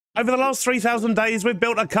Over the last 3,000 days, we've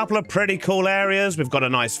built a couple of pretty cool areas. We've got a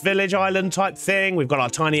nice village island type thing. We've got our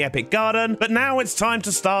tiny epic garden. But now it's time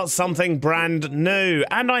to start something brand new.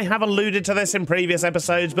 And I have alluded to this in previous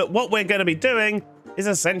episodes, but what we're going to be doing is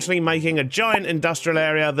essentially making a giant industrial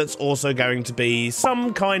area that's also going to be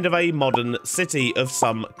some kind of a modern city of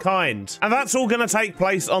some kind. And that's all going to take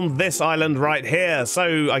place on this island right here.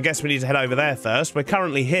 So I guess we need to head over there first. We're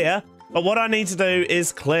currently here. But what I need to do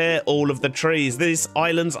is clear all of the trees. These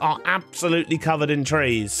islands are absolutely covered in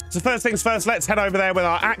trees. So first things first, let's head over there with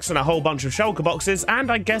our axe and a whole bunch of shulker boxes,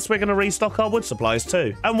 and I guess we're going to restock our wood supplies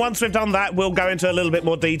too. And once we've done that, we'll go into a little bit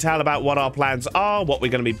more detail about what our plans are, what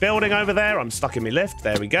we're going to be building over there. I'm stuck in my lift.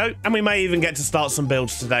 There we go. And we may even get to start some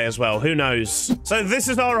builds today as well. Who knows? So this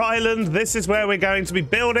is our island. This is where we're going to be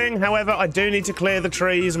building. However, I do need to clear the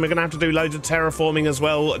trees, and we're going to have to do loads of terraforming as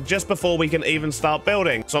well just before we can even start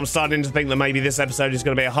building. So I'm starting to think that maybe this episode is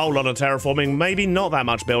going to be a whole lot of terraforming, maybe not that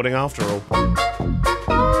much building after all.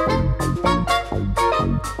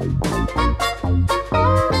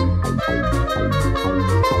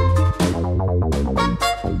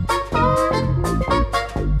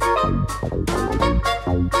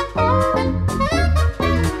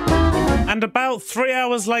 And about 3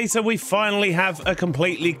 hours later, we finally have a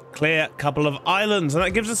completely clear couple of islands, and that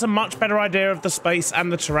gives us a much better idea of the space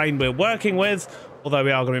and the terrain we're working with. Although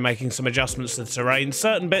we are going to be making some adjustments to the terrain.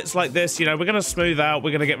 Certain bits like this, you know, we're going to smooth out.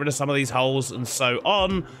 We're going to get rid of some of these holes and so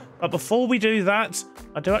on. But before we do that,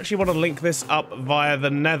 I do actually want to link this up via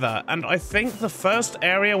the nether. And I think the first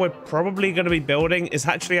area we're probably going to be building is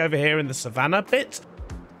actually over here in the savannah bit.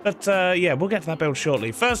 But yeah, we'll get to that build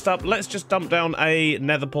shortly. First up, let's just dump down a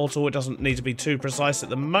nether portal. It doesn't need to be too precise at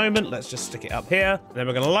the moment. Let's just stick it up here. And then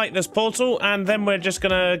we're going to light this portal, and then we're just going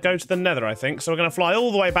to go to the nether, I think. So we're going to fly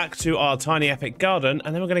all the way back to our tiny epic garden,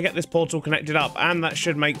 and then we're going to get this portal connected up, and that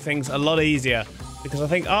should make things a lot easier. Because I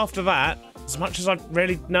think after that, as much as I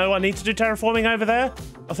really know I need to do terraforming over there,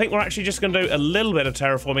 I think we're actually just going to do a little bit of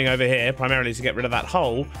terraforming over here, primarily to get rid of that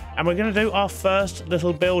hole. And we're going to do our first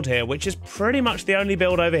little build here, which is pretty much the only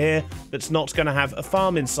build over here that's not going to have a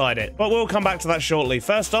farm inside it. But we'll come back to that shortly.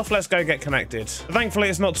 First off, let's go get connected. Thankfully,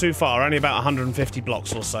 it's not too far, only about 150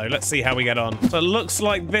 blocks or so. Let's see how we get on. So it looks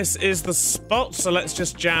like this is the spot. So let's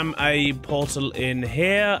just jam a portal in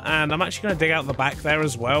here. And I'm actually going to dig out the back there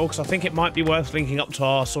as well, because I think it might be worth linking up to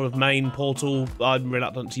our sort of main portal. I'm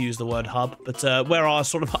reluctant to use the word hub, but where our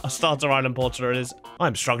sort of starter island portal is.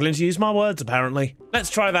 I'm struggling to use my words, apparently. Let's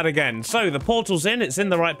try that again. So the portal's in, it's in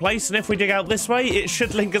the right place, and if we dig out this way, it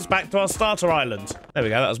should link us back to our starter island. There we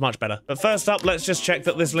go, that was much better. But first up, let's just check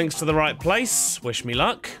that this links to the right place. Wish me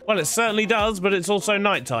luck. Well, it certainly does, but it's also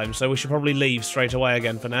nighttime, so we should probably leave straight away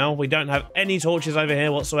again for now. We don't have any torches over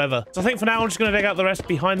here whatsoever. So I think for now, I'm just going to dig out the rest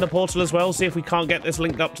behind the portal as well, see if we can't get this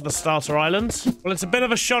linked up to the starter island. Well, it's a bit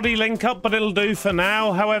of a shoddy link up, but it'll do for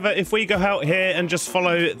now. However, if we go out here and just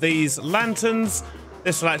follow these lanterns,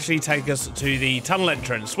 this will actually take us to the tunnel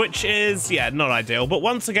entrance, which is, yeah, not ideal. But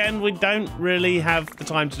once again, we don't really have the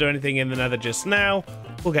time to do anything in the nether just now.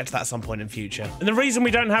 We'll get to that at some point in future. And the reason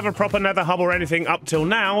we don't have a proper nether hub or anything up till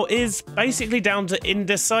now is basically down to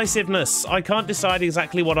indecisiveness. I can't decide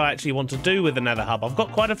exactly what I actually want to do with the nether hub. I've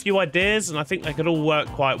got quite a few ideas, and I think they could all work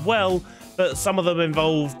quite well, but some of them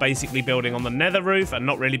involve basically building on the nether roof and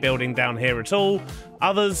not really building down here at all.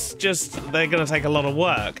 Others just, they're going to take a lot of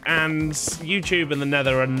work, and YouTube and the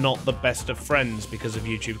nether are not the best of friends because of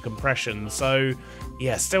YouTube compression. So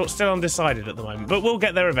yeah, still undecided at the moment, but we'll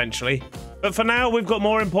get there eventually. But for now, we've got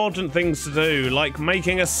more important things to do, like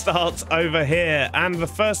making a start over here. And the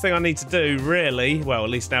first thing I need to do, really, well, at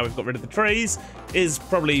least now we've got rid of the trees, is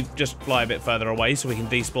probably just fly a bit further away so we can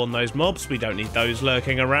despawn those mobs. We don't need those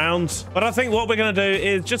lurking around. But I think what we're going to do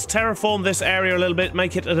is just terraform this area a little bit,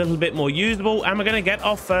 make it a little bit more usable, and we're going to get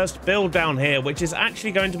our first build down here, which is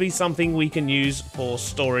actually going to be something we can use for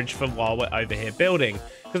storage for while we're over here building.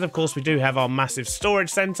 Because, of course, we do have our massive storage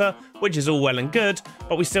center, which is all well and good,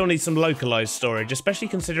 but we still need some localized storage, especially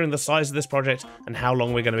considering the size of this project and how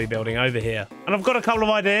long we're going to be building over here. And I've got a couple of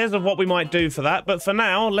ideas of what we might do for that, but for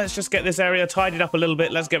now, let's just get this area tidied up a little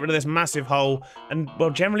bit. Let's get rid of this massive hole and,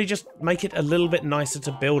 well, generally just make it a little bit nicer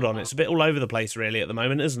to build on. It's a bit all over the place, really, at the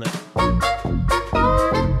moment, isn't it?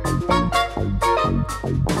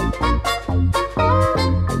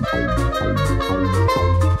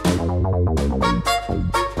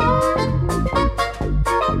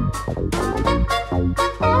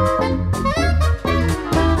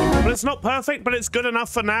 It's not perfect, but it's good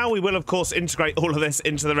enough for now. We will, of course, integrate all of this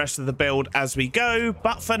into the rest of the build as we go.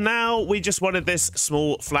 But for now, we just wanted this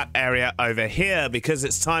small flat area over here because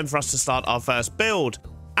it's time for us to start our first build.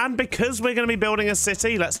 And because we're going to be building a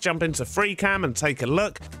city, let's jump into FreeCam and take a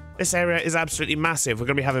look. This area is absolutely massive. We're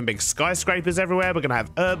going to be having big skyscrapers everywhere. We're going to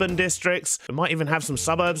have urban districts. We might even have some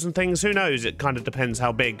suburbs and things. Who knows? It kind of depends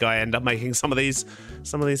how big I end up making some of these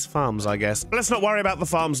farms, I guess. But let's not worry about the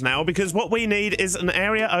farms now, because what we need is an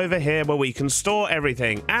area over here where we can store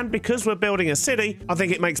everything. And because we're building a city, I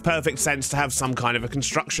think it makes perfect sense to have some kind of a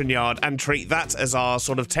construction yard and treat that as our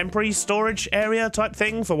sort of temporary storage area type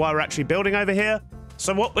thing for while we're actually building over here.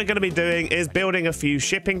 So what we're going to be doing is building a few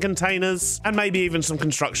shipping containers and maybe even some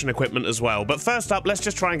construction equipment as well. But first up, let's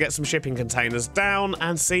just try and get some shipping containers down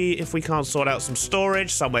and see if we can't sort out some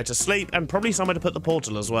storage, somewhere to sleep, and probably somewhere to put the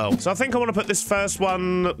portal as well. So I think I want to put this first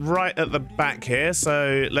one right at the back here.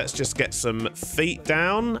 So let's just get some feet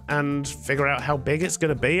down and figure out how big it's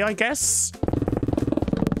going to be, I guess.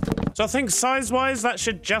 So I think size-wise, that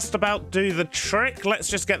should just about do the trick. Let's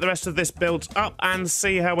just get the rest of this built up and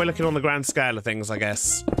see how we're looking on the grand scale of things, I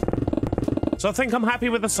guess. So I think I'm happy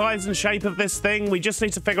with the size and shape of this thing. We just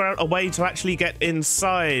need to figure out a way to actually get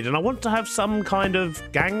inside. And I want to have some kind of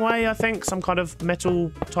gangway, I think. Some kind of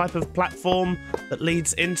metal type of platform that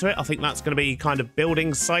leads into it. I think that's going to be kind of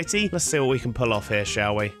building sitey. Let's see what we can pull off here,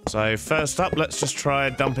 shall we? So first up, let's just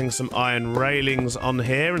try dumping some iron railings on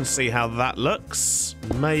here and see how that looks.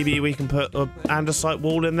 Maybe we can put an andesite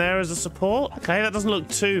wall in there as a support. Okay, that doesn't look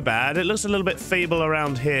too bad. It looks a little bit feeble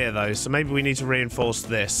around here, though. So maybe we need to reinforce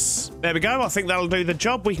this. There we go. I think that'll do the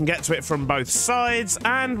job. We can get to it from both sides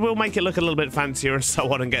and we'll make it look a little bit fancier and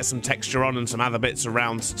so on and get some texture on and some other bits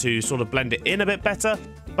around to sort of blend it in a bit better.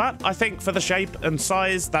 But I think for the shape and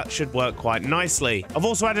size, that should work quite nicely. I've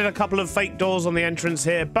also added a couple of fake doors on the entrance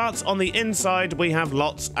here, but on the inside, we have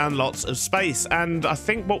lots and lots of space. And I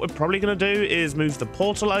think what we're probably going to do is move the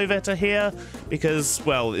portal over to here because,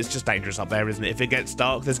 well, it's just dangerous up there, isn't it? If it gets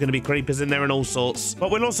dark, there's going to be creepers in there and all sorts. But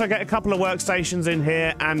we'll also get a couple of workstations in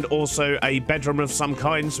here and also a bedroom of some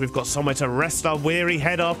kind. So we've got somewhere to rest our weary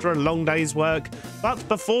head after a long day's work. But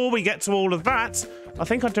before we get to all of that, I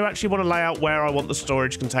think I do actually want to lay out where I want the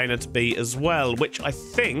storage container to be as well, which I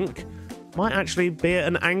think might actually be at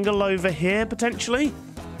an angle over here, potentially.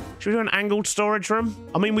 Should we do an angled storage room?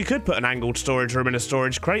 I mean, we could put an angled storage room in a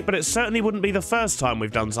storage crate, but it certainly wouldn't be the first time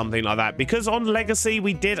we've done something like that, because on Legacy,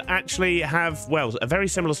 we did actually have, well, a very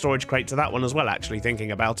similar storage crate to that one as well, actually,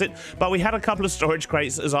 thinking about it. But we had a couple of storage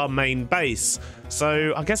crates as our main base.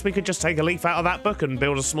 So I guess we could just take a leaf out of that book and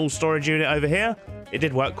build a small storage unit over here. It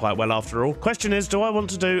did work quite well after all. Question is, do I want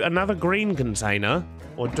to do another green container,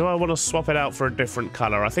 or do I want to swap it out for a different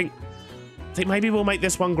color? I think maybe we'll make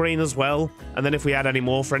this one green as well, and then if we add any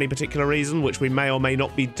more for any particular reason, which we may or may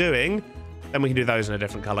not be doing, then we can do those in a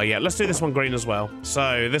different color. Yeah, let's do this one green as well.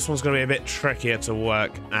 So this one's going to be a bit trickier to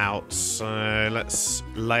work out. So let's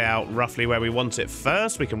lay out roughly where we want it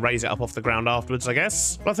first. We can raise it up off the ground afterwards, I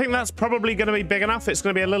guess. But I think that's probably going to be big enough. It's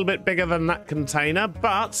going to be a little bit bigger than that container,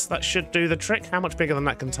 but that should do the trick. How much bigger than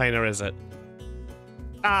that container is it?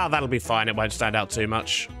 Ah, that'll be fine. It won't stand out too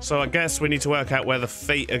much. So I guess we need to work out where the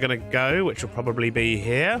feet are going to go, which will probably be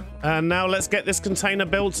here. And now let's get this container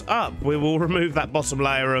built up. We will remove that bottom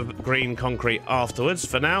layer of green concrete afterwards.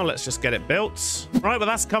 For now, let's just get it built. Right, well,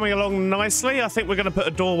 that's coming along nicely. I think we're going to put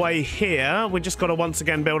a doorway here. We just got to once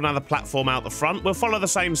again build another platform out the front. We'll follow the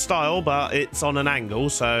same style, but it's on an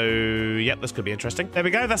angle. So, yep, this could be interesting. There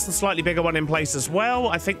we go. That's the slightly bigger one in place as well.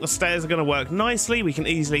 I think the stairs are going to work nicely. We can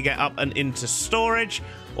easily get up and into storage.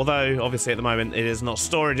 Although, obviously, at the moment, it is not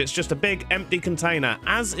storage. It's just a big empty container,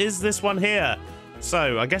 as is this one here.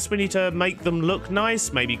 So, I guess we need to make them look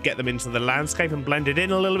nice, maybe get them into the landscape and blend it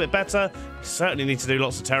in a little bit better. We certainly need to do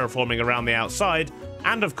lots of terraforming around the outside.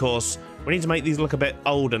 And, of course, we need to make these look a bit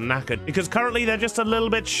old and knackered, because currently they're just a little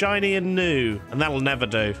bit shiny and new, and that'll never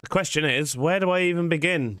do. The question is, where do I even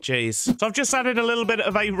begin? Jeez. So I've just added a little bit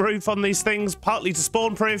of a roof on these things, partly to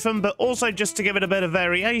spawn-proof them, but also just to give it a bit of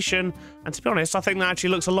variation. And to be honest, I think that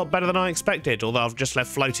actually looks a lot better than I expected, although I've just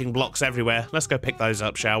left floating blocks everywhere. Let's go pick those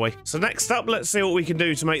up, shall we? So next up, let's see what we can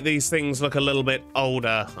do to make these things look a little bit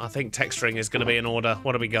older. I think texturing is going to be in order.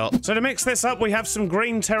 What do we got? So to mix this up, we have some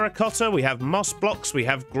green terracotta, we have moss blocks, we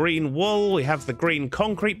have green wool, we have the green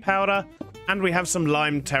concrete powder, and we have some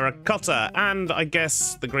lime terracotta. And I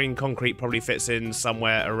guess the green concrete probably fits in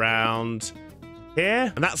somewhere around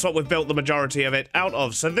here. And that's what we've built the majority of it out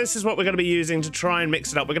of. So this is what we're going to be using to try and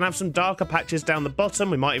mix it up. We're going to have some darker patches down the bottom.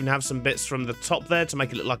 We might even have some bits from the top there to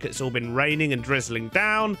make it look like it's all been raining and drizzling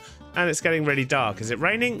down. and it's getting really dark. Is it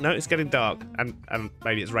raining? No, it's getting dark. And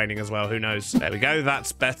maybe it's raining as well. Who knows? There we go.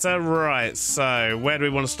 That's better. Right, so where do we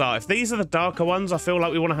want to start? If these are the darker ones, I feel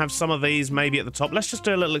like we want to have some of these maybe at the top. Let's just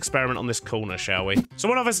do a little experiment on this corner, shall we? So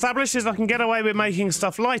what I've established is I can get away with making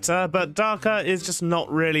stuff lighter, but darker is just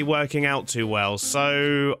not really working out too well.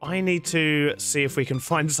 So I need to see if we can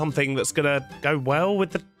find something that's going to go well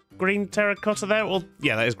with the green terracotta there. Well,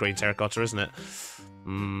 yeah, that is green terracotta, isn't it?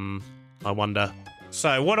 I wonder.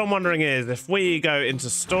 So what I'm wondering is if we go into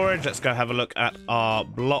storage, let's go have a look at our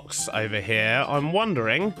blocks over here. I'm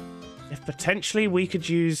wondering if potentially we could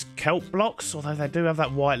use kelp blocks, although they do have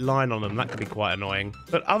that white line on them. That could be quite annoying.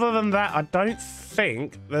 But other than that, I don't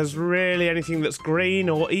think there's really anything that's green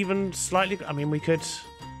or even slightly... I mean, we could...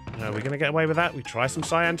 Are we going to get away with that? We try some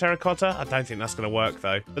cyan terracotta? I don't think that's going to work,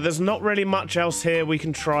 though. But there's not really much else here we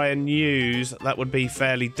can try and use that would be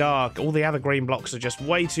fairly dark. All the other green blocks are just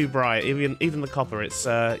way too bright. Even the copper, it's,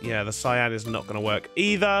 yeah, the cyan is not going to work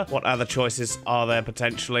either. What other choices are there,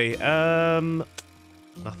 potentially? Nothing.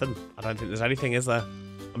 I don't think there's anything, is there?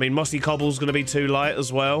 I mean, mossy cobble's going to be too light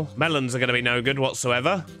as well. Melons are going to be no good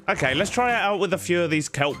whatsoever. Okay, let's try it out with a few of these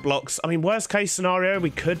kelp blocks. I mean, worst case scenario,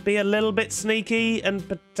 we could be a little bit sneaky and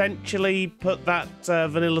potentially put that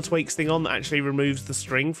vanilla tweaks thing on that actually removes the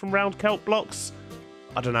string from round kelp blocks.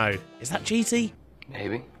 I don't know. Is that cheaty?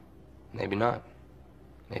 Maybe. Maybe not.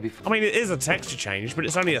 Maybe. I mean, it is a texture change, but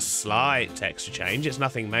it's only a slight texture change. It's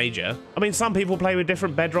nothing major. I mean, some people play with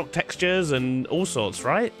different bedrock textures and all sorts,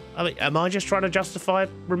 right? I mean, am I just trying to justify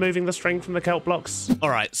removing the string from the kelp blocks? All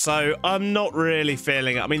right, so I'm not really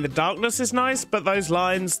feeling it. I mean, the darkness is nice, but those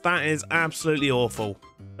lines, that is absolutely awful.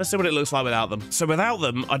 Let's see what it looks like without them. So without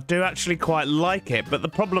them, I do actually quite like it, but the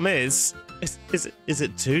problem is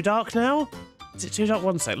it too dark now? Is it too dark?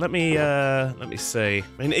 One sec. Let me see.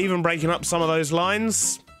 I mean, even breaking up some of those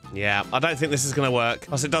lines. Yeah, I don't think this is going to work.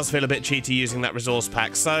 Plus, it does feel a bit cheaty using that resource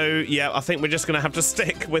pack. So, yeah, I think we're just going to have to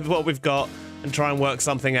stick with what we've got and try and work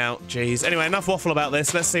something out. Jeez. Anyway, enough waffle about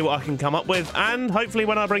this. Let's see what I can come up with. And hopefully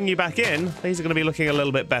when I bring you back in, these are going to be looking a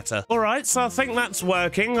little bit better. All right, so I think that's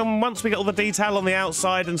working. And once we get all the detail on the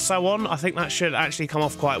outside and so on, I think that should actually come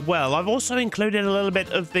off quite well. I've also included a little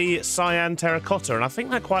bit of the cyan terracotta, and I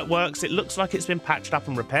think that quite works. It looks like it's been patched up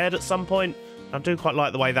and repaired at some point. I do quite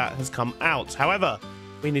like the way that has come out. However,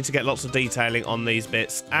 we need to get lots of detailing on these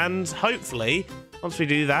bits, and hopefully once we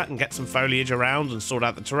do that and get some foliage around and sort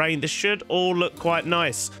out the terrain, this should all look quite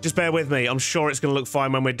nice. Just bear with me. I'm sure it's going to look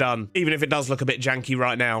fine when we're done, even if it does look a bit janky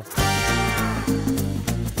right now.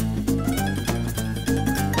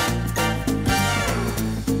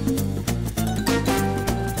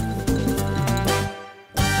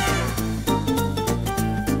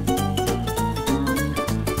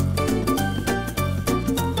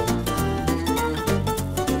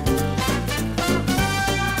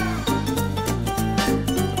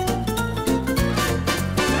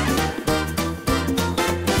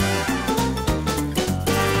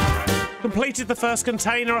 Completed the first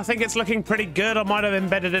container. I think it's looking pretty good. I might have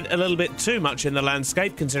embedded it a little bit too much in the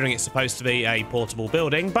landscape, considering it's supposed to be a portable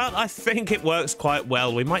building, but I think it works quite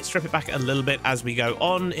well. We might strip it back a little bit as we go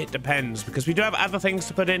on. It depends, because we do have other things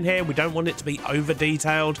to put in here. We don't want it to be over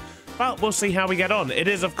detailed, but we'll see how we get on. It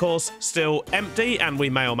is, of course, still empty, and we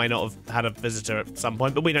may or may not have had a visitor at some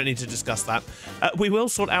point, but we don't need to discuss that. We will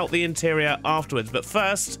sort out the interior afterwards, but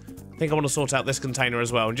first, I think I want to sort out this container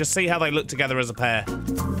as well and just see how they look together as a pair.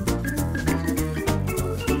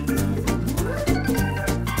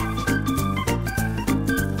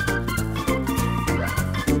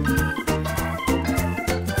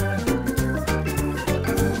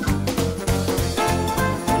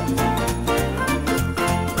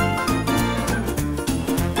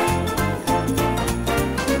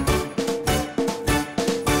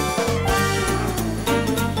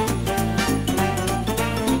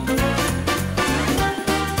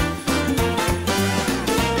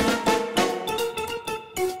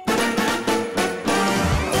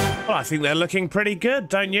 I think they're looking pretty good,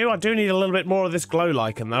 don't you? I do need a little bit more of this glow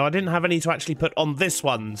lichen, though. I didn't have any to actually put on this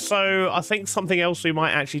one, so I think something else we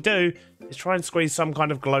might actually do is try and squeeze some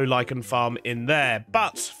kind of glow lichen farm in there.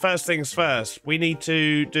 But first things first, we need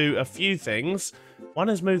to do a few things. One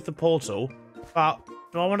is move the portal, but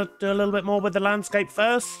do I want to do a little bit more with the landscape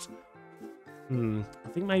first?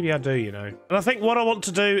 I think maybe I do, you know. And I think what I want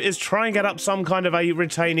to do is try and get up some kind of a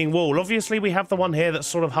retaining wall. Obviously, we have the one here that's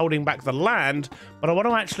sort of holding back the land, but I want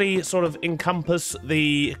to actually sort of encompass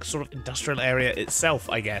the sort of industrial area itself,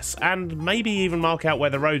 I guess, and maybe even mark out where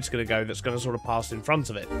the road's going to go that's going to sort of pass in front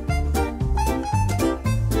of it.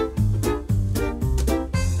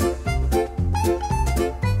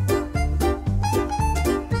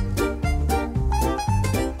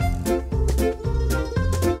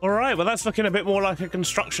 well, that's looking a bit more like a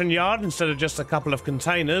construction yard instead of just a couple of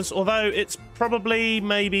containers, although it's probably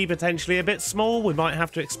maybe potentially a bit small. We might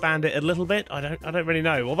have to expand it a little bit. I don't really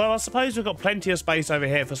know, although I suppose we've got plenty of space over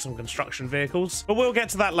here for some construction vehicles, but we'll get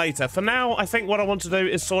to that later. For now, I think what I want to do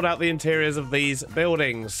is sort out the interiors of these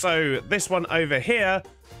buildings. So this one over here,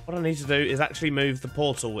 what I need to do is actually move the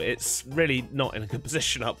portal. It's really not in a good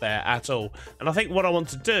position up there at all. And I think what I want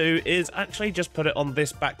to do is actually just put it on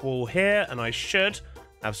this back wall here, and I should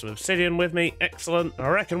have some obsidian with me. Excellent. I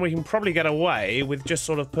reckon we can probably get away with just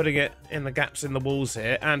sort of putting it in the gaps in the walls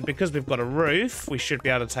here. And because we've got a roof, we should be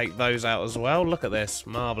able to take those out as well. Look at this.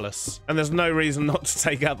 Marvelous. And there's no reason not to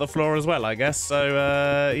take out the floor as well, I guess.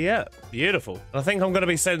 So, yeah, beautiful. I think I'm going to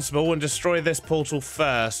be sensible and destroy this portal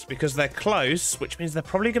first because they're close, which means they're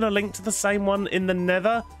probably going to link to the same one in the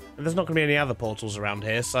nether. And there's not going to be any other portals around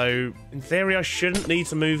here. So, in theory, I shouldn't need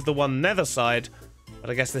to move the one nether side. But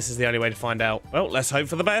I guess this is the only way to find out. Well, let's hope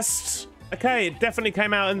for the best. Okay, it definitely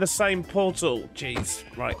came out in the same portal. Jeez.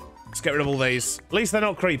 Right, let's get rid of all these. At least they're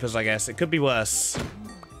not creepers, I guess. It could be worse.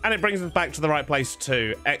 And it brings us back to the right place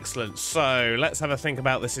too. Excellent. So let's have a think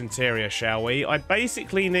about this interior, shall we? I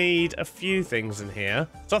basically need a few things in here.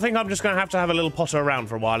 So I think I'm just going to have a little potter around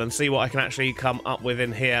for a while and see what I can actually come up with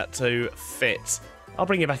in here to fit. I'll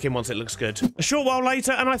bring you back in once it looks good. A short while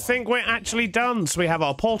later, and I think we're actually done. So we have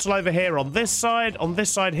our portal over here on this side. On this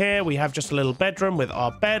side here, we have just a little bedroom with our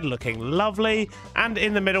bed looking lovely. And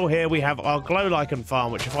in the middle here, we have our glow lichen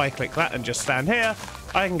farm, which if I click that and just stand here,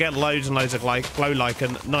 I can get loads and loads of glow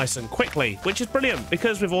lichen nice and quickly, which is brilliant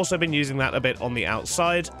because we've also been using that a bit on the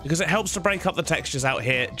outside because it helps to break up the textures out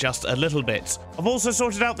here just a little bit. I've also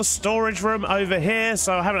sorted out the storage room over here,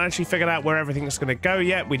 so I haven't actually figured out where everything's going to go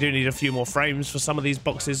yet. We do need a few more frames for some of these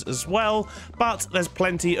boxes as well, but there's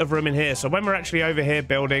plenty of room in here. So when we're actually over here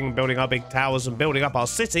building our big towers and building up our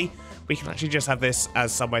city, we can actually just have this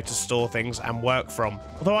as somewhere to store things and work from.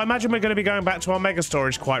 Although I imagine we're going to be going back to our mega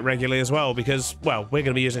storage quite regularly as well because, well, we're going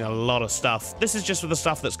to be using a lot of stuff. This is just for the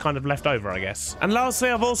stuff that's kind of left over, I guess. And lastly,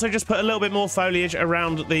 I've also just put a little bit more foliage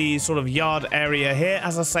around the sort of yard area here.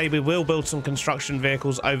 As I say, we will build some construction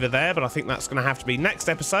vehicles over there, but I think that's going to have to be next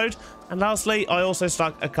episode. And lastly, I also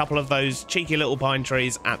stuck a couple of those cheeky little pine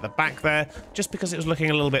trees at the back there, just because it was looking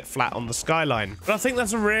a little bit flat on the skyline. But I think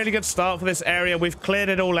that's a really good start for this area. We've cleared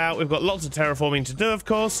it all out. We've got lots of terraforming to do, of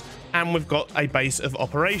course, and we've got a base of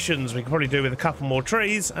operations. We can probably do with a couple more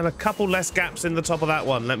trees and a couple less gaps in the top of that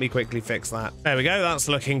one. Let me quickly fix that. There we go. That's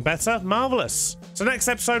looking better. Marvelous. So next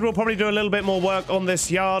episode, we'll probably do a little bit more work on this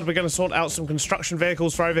yard. We're going to sort out some construction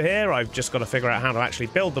vehicles for over here. I've just got to figure out how to actually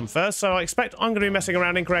build them first, so I expect I'm going to be messing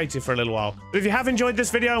around in creative for a little while. But if you have enjoyed this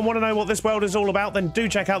video and want to know what this world is all about, then do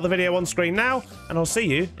check out the video on screen now, and I'll see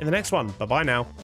you in the next one. Bye-bye now.